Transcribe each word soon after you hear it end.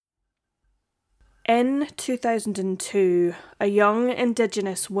In 2002, a young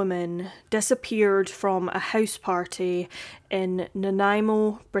Indigenous woman disappeared from a house party in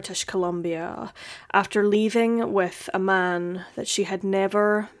Nanaimo, British Columbia, after leaving with a man that she had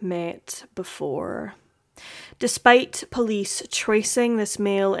never met before. Despite police tracing this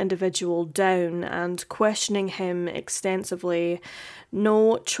male individual down and questioning him extensively,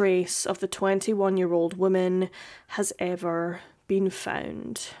 no trace of the 21-year-old woman has ever been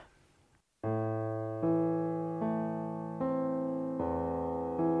found.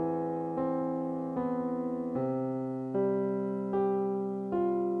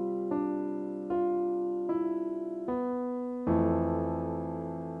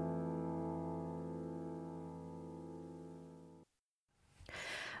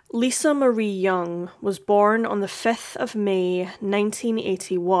 Lisa Marie Young was born on the 5th of May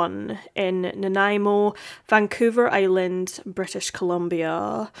 1981 in Nanaimo, Vancouver Island, British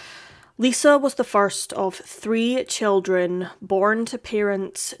Columbia. Lisa was the first of 3 children born to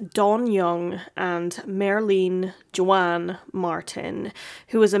parents Don Young and Merlene Joanne Martin,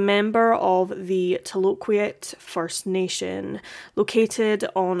 who was a member of the Taloquit First Nation, located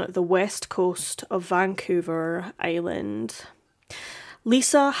on the west coast of Vancouver Island.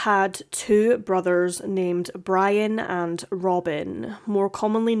 Lisa had 2 brothers named Brian and Robin, more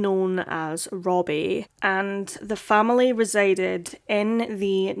commonly known as Robbie, and the family resided in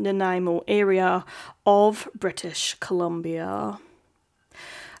the Nanaimo area of British Columbia.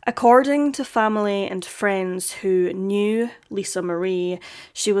 According to family and friends who knew Lisa Marie,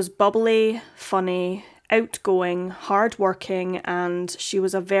 she was bubbly, funny, outgoing, hardworking, and she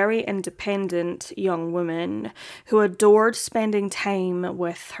was a very independent young woman who adored spending time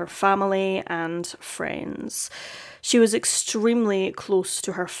with her family and friends. She was extremely close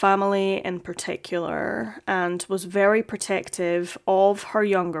to her family in particular and was very protective of her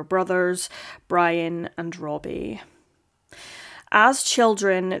younger brothers, Brian and Robbie. As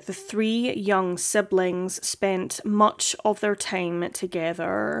children, the 3 young siblings spent much of their time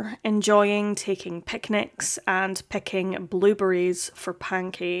together, enjoying taking picnics and picking blueberries for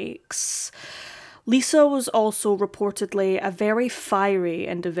pancakes. Lisa was also reportedly a very fiery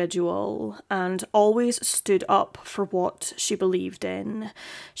individual and always stood up for what she believed in.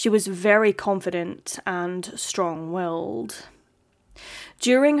 She was very confident and strong-willed.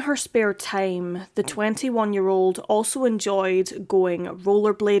 During her spare time, the 21-year-old also enjoyed going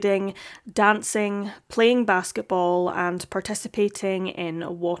rollerblading, dancing, playing basketball, and participating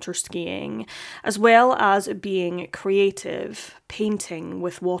in water skiing, as well as being creative, painting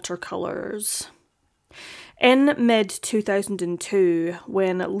with watercolours. In mid-2002,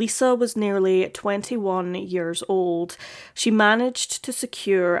 when Lisa was nearly 21 years old, she managed to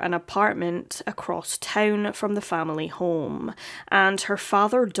secure an apartment across town from the family home, and her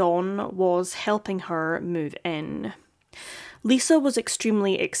father Don was helping her move in. Lisa was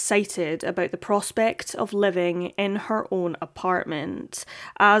extremely excited about the prospect of living in her own apartment,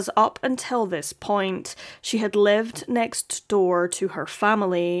 as up until this point, she had lived next door to her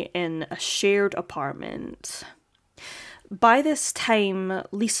family in a shared apartment. By this time,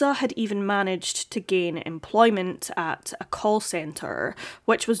 Lisa had even managed to gain employment at a call centre,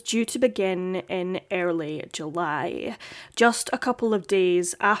 which was due to begin in early July, just a couple of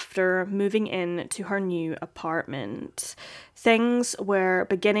days after moving in to her new apartment. Things were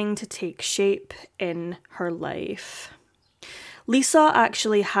beginning to take shape in her life. Lisa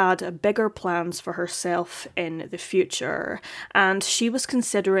actually had bigger plans for herself in the future, and she was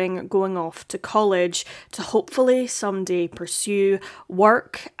considering going off to college to hopefully someday pursue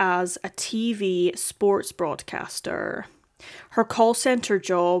work as a TV sports broadcaster. Her call centre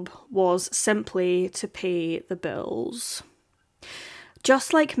job was simply to pay the bills.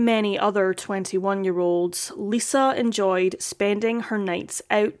 Just like many other 21-year-olds, Lisa enjoyed spending her nights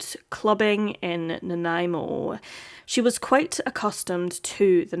out clubbing in Nanaimo. She was quite accustomed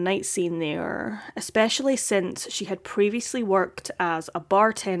to the night scene there, especially since she had previously worked as a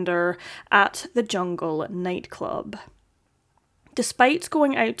bartender at the Jungle nightclub. Despite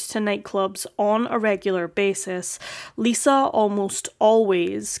going out to nightclubs on a regular basis, Lisa almost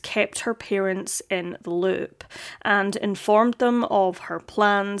always kept her parents in the loop and informed them of her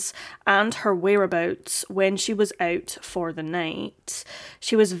plans and her whereabouts when she was out for the night.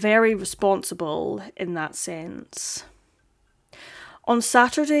 She was very responsible in that sense. On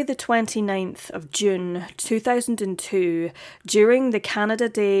Saturday the 29th of June 2002, during the Canada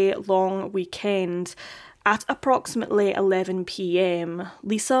Day long weekend, At approximately 11 p.m,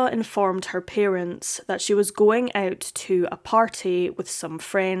 Lisa informed her parents that she was going out to a party with some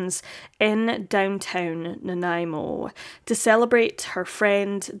friends in downtown Nanaimo to celebrate her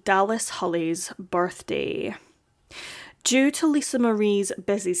friend Dallas Hulley's birthday. Due to Lisa Marie's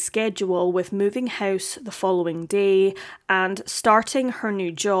busy schedule with moving house the following day and starting her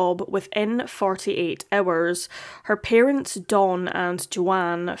new job within 48 hours, her parents Dawn and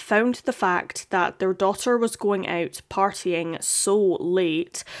Joanne found the fact that their daughter was going out partying so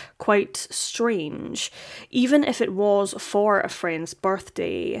late quite strange, even if it was for a friend's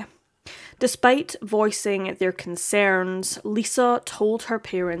birthday. Despite voicing their concerns, Lisa told her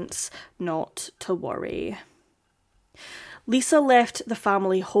parents not to worry. Lisa left the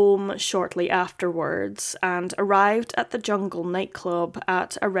family home shortly afterwards and arrived at the Jungle nightclub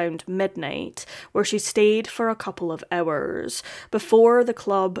at around midnight, where she stayed for a couple of hours before the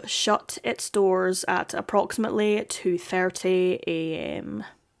club shut its doors at approximately 2:30 a.m.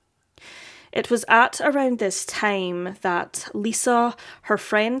 It was at around this time that Lisa, her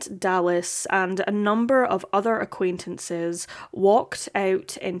friend Dallas, and a number of other acquaintances walked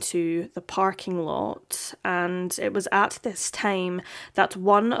out into the parking lot, and it was at this time that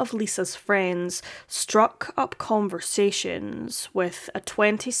one of Lisa's friends struck up conversations with a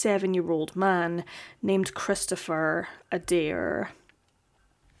 27-year-old man named Christopher Adair.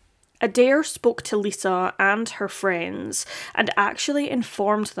 Adair spoke to Lisa and her friends and actually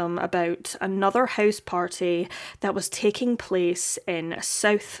informed them about another house party that was taking place in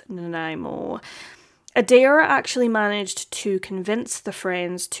South Nanaimo. Adair actually managed to convince the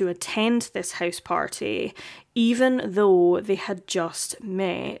friends to attend this house party, even though they had just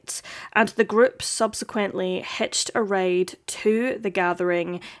met, and the group subsequently hitched a ride to the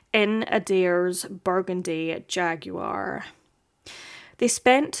gathering in Adair's burgundy Jaguar. They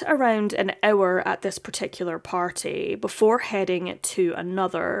spent around an hour at this particular party before heading to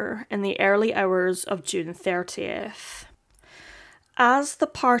another in the early hours of June 30th. As the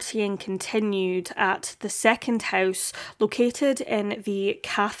partying continued at the second house located in the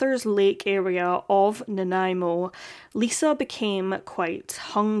Cathars Lake area of Nanaimo, Lisa became quite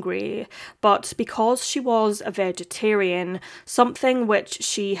hungry, but because she was a vegetarian, something which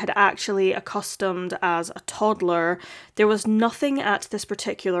she had actually accustomed as a toddler, there was nothing at this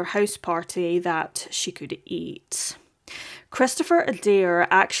particular house party that she could eat. Christopher Adair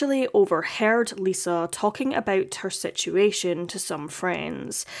actually overheard Lisa talking about her situation to some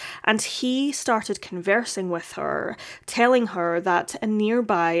friends, and he started conversing with her, telling her that a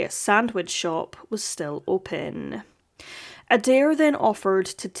nearby sandwich shop was still open. Adair then offered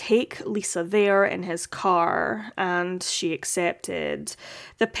to take Lisa there in his car, and she accepted,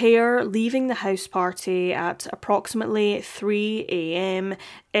 the pair leaving the house party at approximately 3 a.m.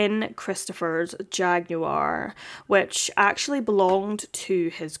 in Christopher's Jaguar, which actually belonged to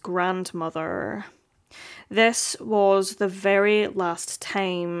his grandmother. This was the very last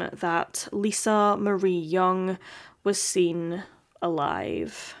time that Lisa Marie Young was seen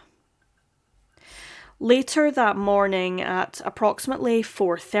alive. Later that morning at approximately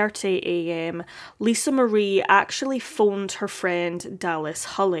 4:30 a.m, Lisa Marie actually phoned her friend Dallas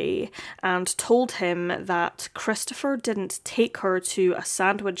Hulley and told him that Christopher didn't take her to a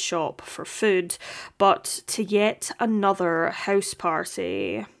sandwich shop for food, but to yet another house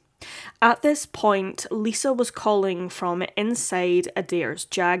party. At this point, Lisa was calling from inside Adair's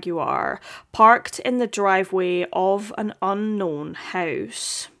Jaguar, parked in the driveway of an unknown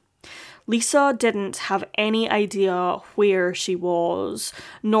house. Lisa didn't have any idea where she was,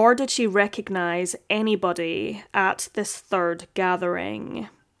 nor did she recognise anybody at this third gathering.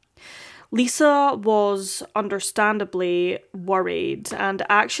 Lisa was understandably worried and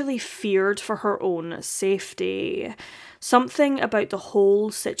actually feared for her own safety. Something about the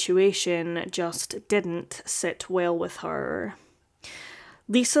whole situation just didn't sit well with her.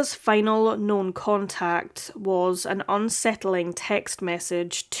 Lisa's final known contact was an unsettling text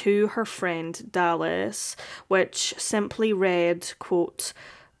message to her friend Dallas, which simply read, quote,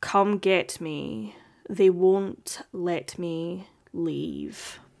 "Come get me. They won't let me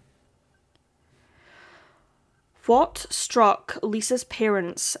leave." What struck Lisa's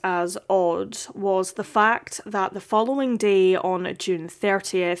parents as odd was the fact that the following day on June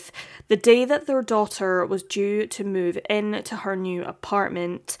 30th, the day that their daughter was due to move into her new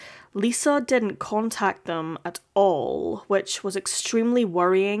apartment, Lisa didn't contact them at all, which was extremely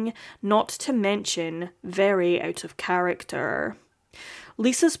worrying, not to mention very out of character.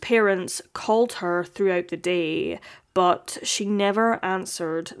 Lisa's parents called her throughout the day, but she never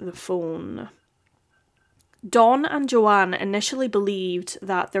answered the phone. Dawn and Joanne initially believed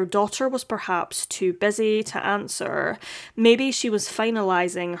that their daughter was perhaps too busy to answer. Maybe she was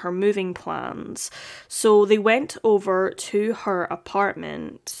finalising her moving plans. So they went over to her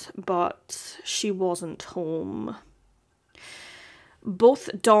apartment, but she wasn't home.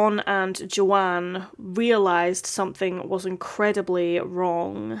 Both Dawn and Joanne realised something was incredibly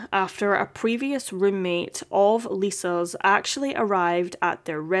wrong after a previous roommate of Lisa's actually arrived at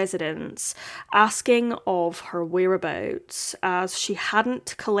their residence asking of her whereabouts, as she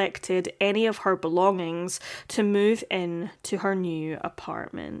hadn't collected any of her belongings to move in to her new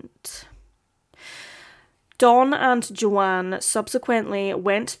apartment. Dawn and Joanne subsequently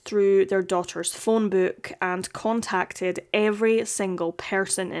went through their daughter's phone book and contacted every single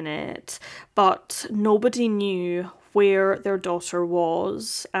person in it, but nobody knew where their daughter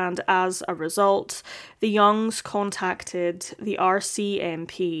was, and as a result, the Youngs contacted the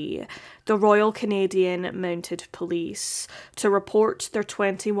RCMP, the Royal Canadian Mounted Police, to report their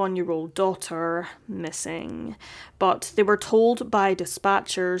 21-year-old daughter missing. But they were told by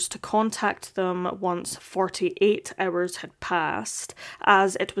dispatchers to contact them once 48 hours had passed,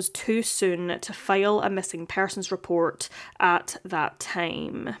 as it was too soon to file a missing persons report at that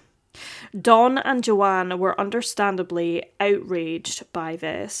time. Dawn and Joanne were understandably outraged by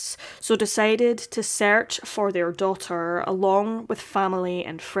this, so decided to search for their daughter along with family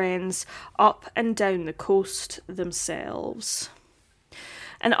and friends up and down the coast themselves.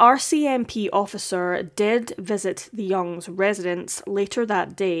 An RCMP officer did visit the Youngs' residence later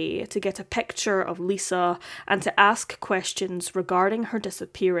that day to get a picture of Lisa and to ask questions regarding her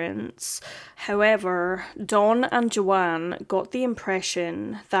disappearance. However, Dawn and Joanne got the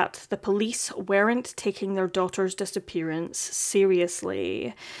impression that the police weren't taking their daughter's disappearance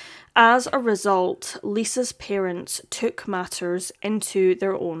seriously. As a result, Lisa's parents took matters into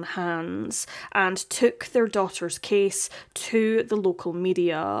their own hands and took their daughter's case to the local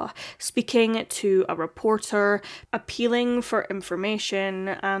media, speaking to a reporter, appealing for information,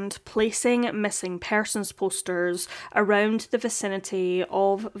 and placing missing persons posters around the vicinity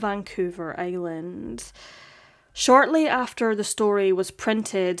of Vancouver Island. Shortly after the story was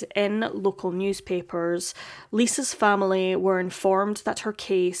printed in local newspapers, Lisa's family were informed that her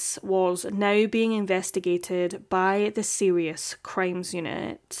case was now being investigated by the Serious Crimes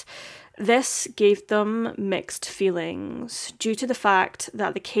Unit. This gave them mixed feelings, due to the fact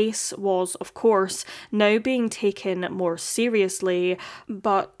that the case was, of course, now being taken more seriously,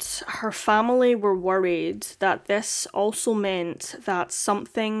 but her family were worried that this also meant that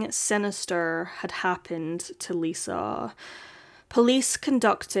something sinister had happened to Lisa. Police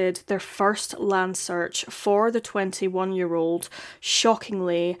conducted their first land search for the 21-year-old,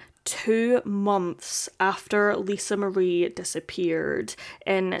 shockingly, 2 months after Lisa Marie disappeared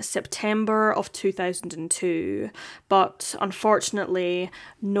in September of 2002, but unfortunately,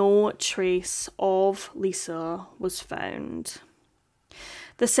 no trace of Lisa was found.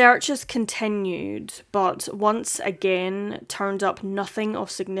 The searches continued, but once again turned up nothing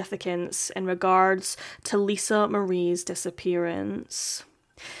of significance in regards to Lisa Marie's disappearance.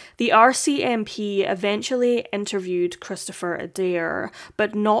 The RCMP eventually interviewed Christopher Adair,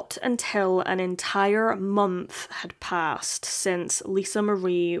 but not until an entire month had passed since Lisa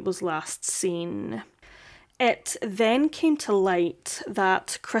Marie was last seen. It then came to light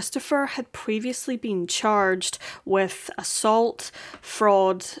that Christopher had previously been charged with assault,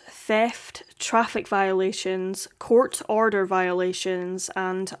 fraud, theft, traffic violations, court order violations,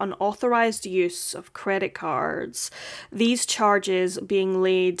 and unauthorised use of credit cards. These charges being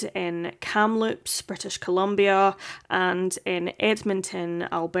laid in Kamloops, British Columbia, and in Edmonton,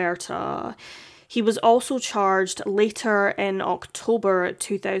 Alberta. He was also charged later in October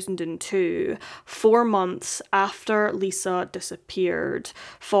 2002, 4 months after Lisa disappeared,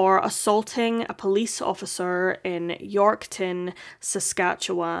 for assaulting a police officer in Yorkton,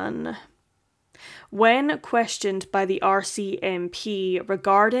 Saskatchewan. When questioned by the RCMP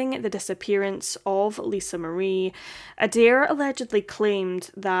regarding the disappearance of Lisa Marie, Adair allegedly claimed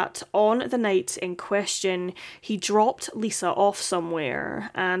that on the night in question, he dropped Lisa off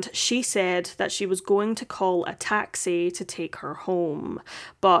somewhere, and she said that she was going to call a taxi to take her home,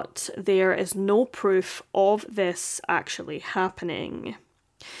 but there is no proof of this actually happening.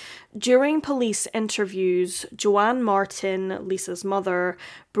 During police interviews, Joanne Martin, Lisa's mother,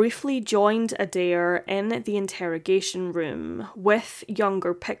 briefly joined Adair in the interrogation room with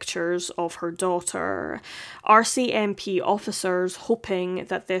younger pictures of her daughter, RCMP officers hoping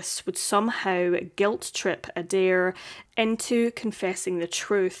that this would somehow guilt-trip Adair into confessing the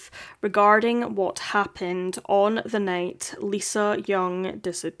truth regarding what happened on the night Lisa Young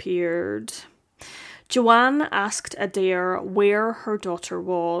disappeared. Joanne asked Adair where her daughter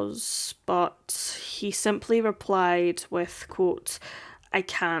was, but he simply replied with, quote, "I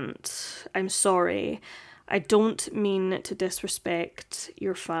can't. I'm sorry. I don't mean to disrespect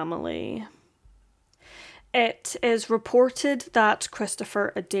your family." It is reported that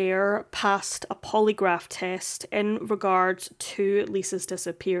Christopher Adair passed a polygraph test in regards to Lisa's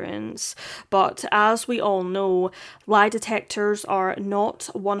disappearance, but as we all know, lie detectors are not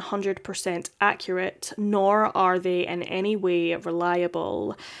 100% accurate, nor are they in any way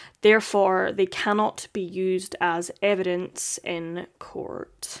reliable. Therefore, they cannot be used as evidence in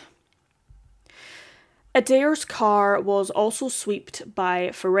court. Adair's car was also swept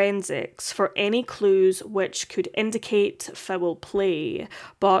by forensics for any clues which could indicate foul play,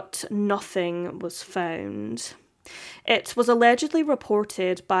 but nothing was found. It was allegedly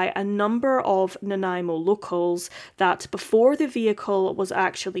reported by a number of Nanaimo locals that before the vehicle was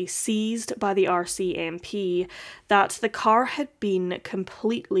actually seized by the RCMP, that the car had been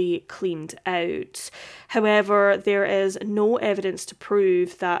completely cleaned out. However, there is no evidence to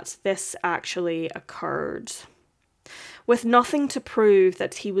prove that this actually occurred. With nothing to prove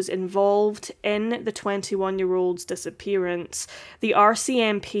that he was involved in the 21-year-old's disappearance, the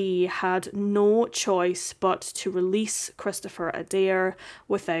RCMP had no choice but to release Christopher Adair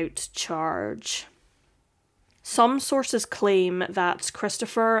without charge. Some sources claim that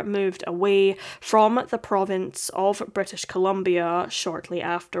Christopher moved away from the province of British Columbia shortly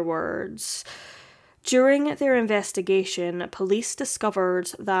afterwards. During their investigation, police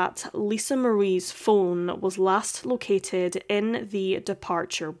discovered that Lisa Marie's phone was last located in the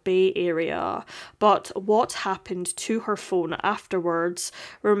Departure Bay area, but what happened to her phone afterwards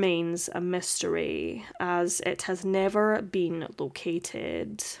remains a mystery, as it has never been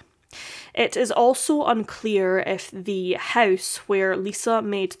located. It is also unclear if the house where Lisa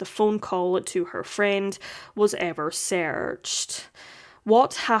made the phone call to her friend was ever searched.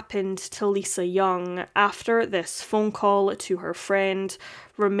 What happened to Lisa Young after this phone call to her friend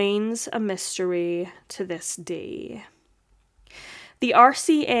remains a mystery to this day. The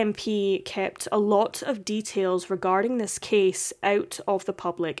RCMP kept a lot of details regarding this case out of the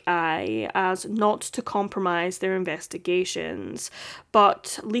public eye, as not to compromise their investigations,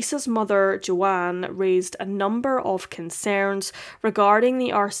 but Lisa's mother, Joanne, raised a number of concerns regarding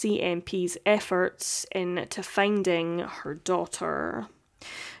the RCMP's efforts into finding her daughter.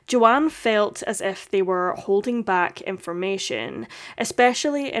 Joanne felt as if they were holding back information,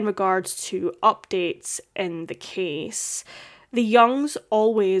 especially in regards to updates in the case. The Youngs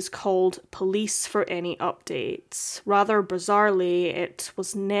always called police for any updates. Rather bizarrely, it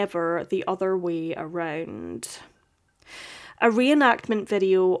was never the other way around. A reenactment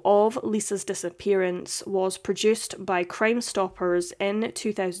video of Lisa's disappearance was produced by Crime Stoppers in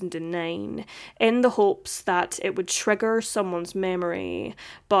 2009 in the hopes that it would trigger someone's memory,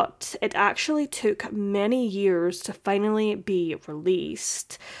 but it actually took many years to finally be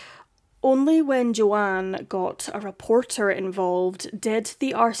released. Only when Joanne got a reporter involved did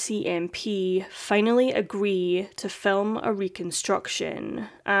the RCMP finally agree to film a reconstruction,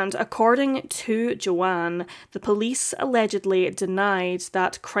 and according to Joanne, the police allegedly denied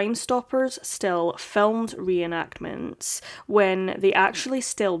that Crime Stoppers still filmed reenactments, when they actually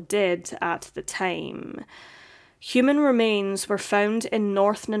still did at the time. Human remains were found in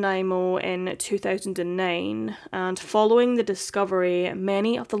North Nanaimo in 2009, and following the discovery,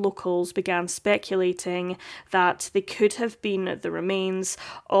 many of the locals began speculating that they could have been the remains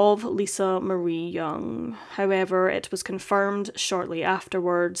of Lisa Marie Young. However, it was confirmed shortly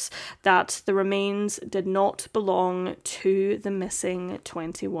afterwards that the remains did not belong to the missing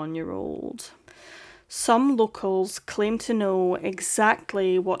 21-year-old. Some locals claim to know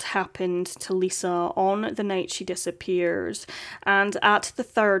exactly what happened to Lisa on the night she disappears, and at the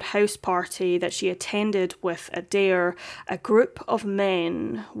third house party that she attended with Adair, a group of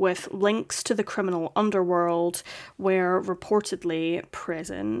men with links to the criminal underworld were reportedly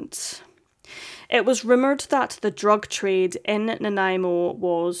present. It was rumoured that the drug trade in Nanaimo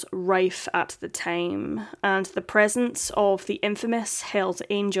was rife at the time, and the presence of the infamous Hells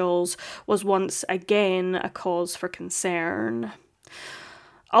Angels was once again a cause for concern.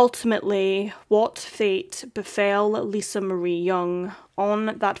 Ultimately, what fate befell Lisa Marie Young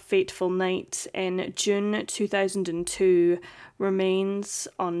on that fateful night in June 2002 remains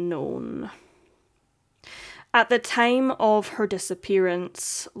unknown. At the time of her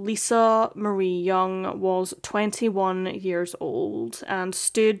disappearance, Lisa Marie Young was 21 years old and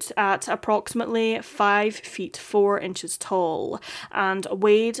stood at approximately 5 feet 4 inches tall and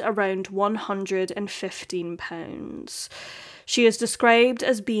weighed around 115 pounds. She is described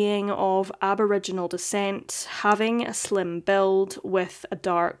as being of Aboriginal descent, having a slim build with a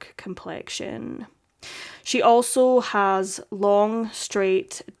dark complexion. She also has long,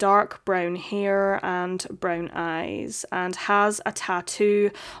 straight, dark brown hair and brown eyes, and has a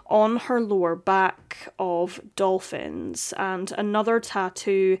tattoo on her lower back of dolphins, and another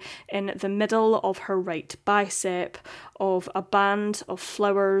tattoo in the middle of her right bicep of a band of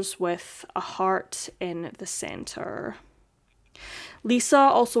flowers with a heart in the centre. Lisa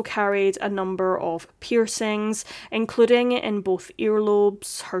also carried a number of piercings, including in both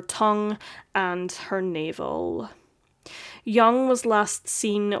earlobes, her tongue, and her navel. Young was last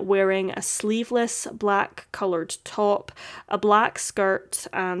seen wearing a sleeveless black coloured top, a black skirt,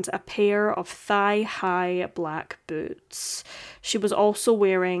 and a pair of thigh-high black boots. She was also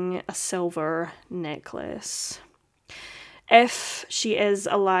wearing a silver necklace. If she is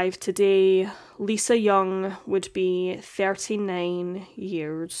alive today, Lisa Young would be 39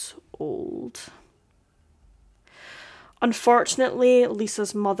 years old. Unfortunately,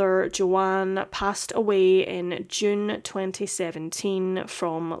 Lisa's mother, Joanne, passed away in June 2017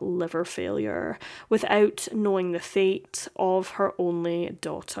 from liver failure, without knowing the fate of her only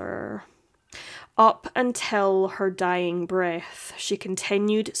daughter. Up until her dying breath, she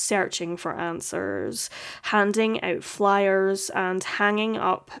continued searching for answers, handing out flyers and hanging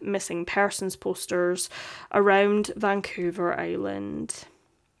up missing persons posters around Vancouver Island.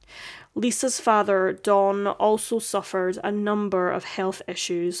 Lisa's father, Don, also suffered a number of health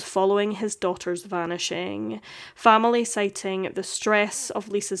issues following his daughter's vanishing, family citing the stress of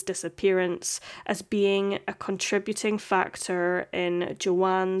Lisa's disappearance as being a contributing factor in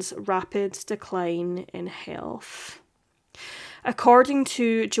Joanne's rapid decline in health. According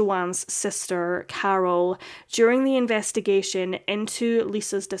to Joanne's sister, Carol, during the investigation into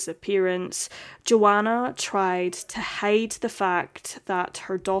Lisa's disappearance, Joanna tried to hide the fact that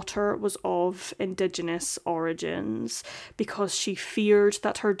her daughter was of Indigenous origins because she feared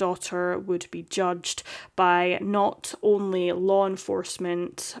that her daughter would be judged by not only law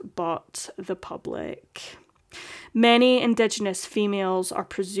enforcement but the public. Many Indigenous females are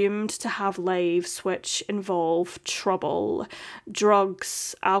presumed to have lives which involve trouble,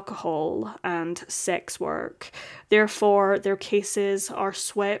 drugs, alcohol, and sex work. Therefore, their cases are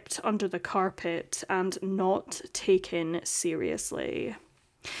swept under the carpet and not taken seriously.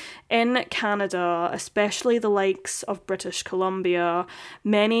 In Canada, especially the likes of British Columbia,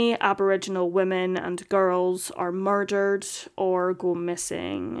 many Aboriginal women and girls are murdered or go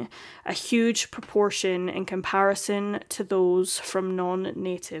missing, a huge proportion in comparison to those from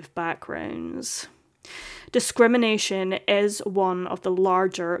non-native backgrounds. Discrimination is one of the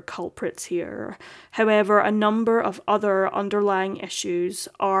larger culprits here. However, a number of other underlying issues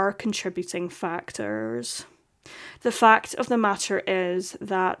are contributing factors. The fact of the matter is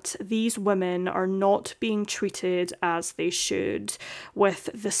that these women are not being treated as they should, with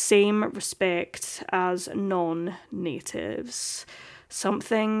the same respect as non-natives.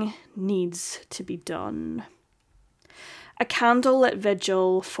 Something needs to be done. A candlelit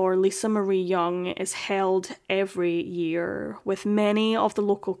vigil for Lisa Marie Young is held every year, with many of the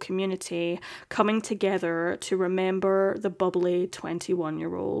local community coming together to remember the bubbly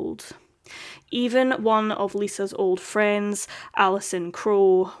 21-year-old. Even one of Lisa's old friends, Alison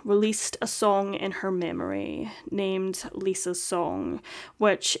Crowe, released a song in her memory, named Lisa's Song,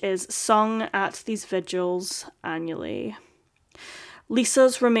 which is sung at these vigils annually.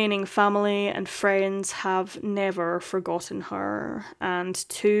 Lisa's remaining family and friends have never forgotten her, and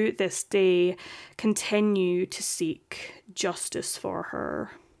to this day continue to seek justice for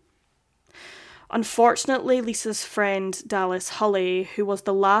her. Unfortunately, Lisa's friend Dallas Hulley, who was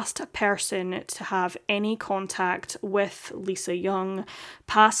the last person to have any contact with Lisa Young,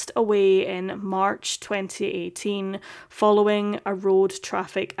 passed away in March 2018 following a road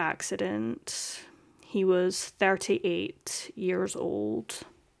traffic accident. He was 38 years old.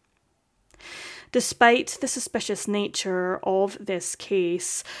 Despite the suspicious nature of this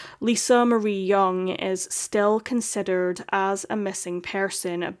case, Lisa Marie Young is still considered as a missing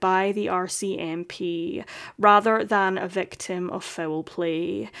person by the RCMP rather than a victim of foul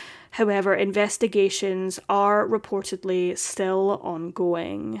play. However, investigations are reportedly still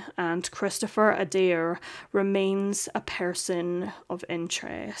ongoing, and Christopher Adair remains a person of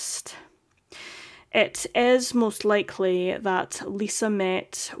interest. It is most likely that Lisa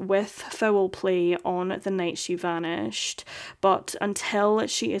met with foul play on the night she vanished, but until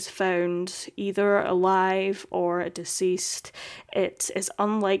she is found, either alive or deceased, it is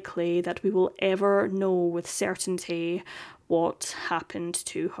unlikely that we will ever know with certainty what happened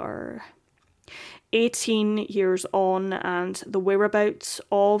to her. 18 years on, and the whereabouts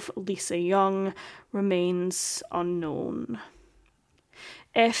of Lisa Young remains unknown.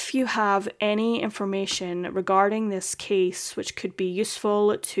 If you have any information regarding this case which could be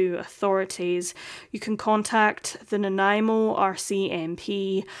useful to authorities, you can contact the Nanaimo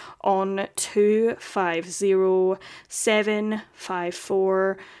RCMP on 250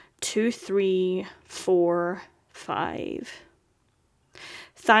 754 2345.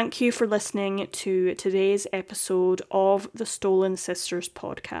 Thank you for listening to today's episode of the Stolen Sisters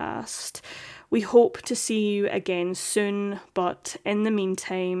podcast. We hope to see you again soon, but in the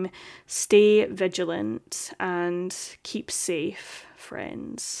meantime, stay vigilant and keep safe,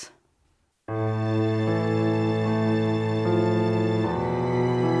 friends.